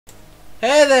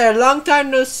Hey there, long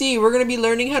time no see. We're gonna be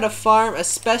learning how to farm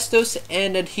asbestos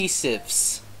and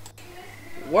adhesives.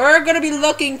 We're gonna be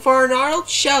looking for gnarled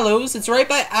shallows. It's right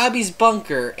by Abby's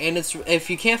bunker, and it's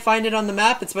if you can't find it on the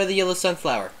map, it's by the yellow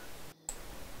sunflower.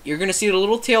 You're gonna see the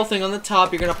little tail thing on the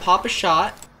top. You're gonna pop a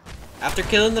shot. After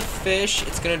killing the fish,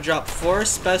 it's gonna drop 4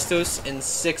 asbestos and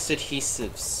 6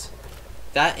 adhesives.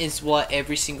 That is what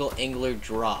every single angler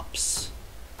drops.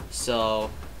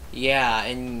 So yeah,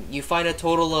 and you find a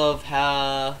total of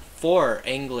 4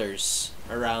 anglers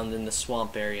around in the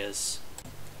swamp areas.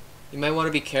 You might want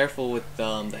to be careful with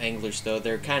the anglers though.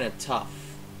 They're kind of tough.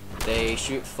 They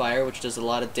shoot fire, which does a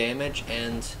lot of damage,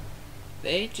 and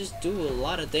they just do a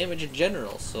lot of damage in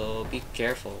general, so be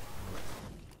careful.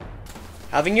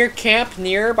 Having your camp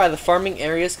near by the farming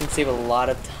areas can save a lot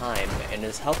of time and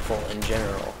is helpful in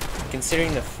general,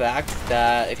 considering the fact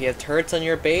that if you have turrets on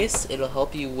your base, it'll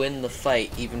help you win the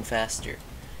fight even faster.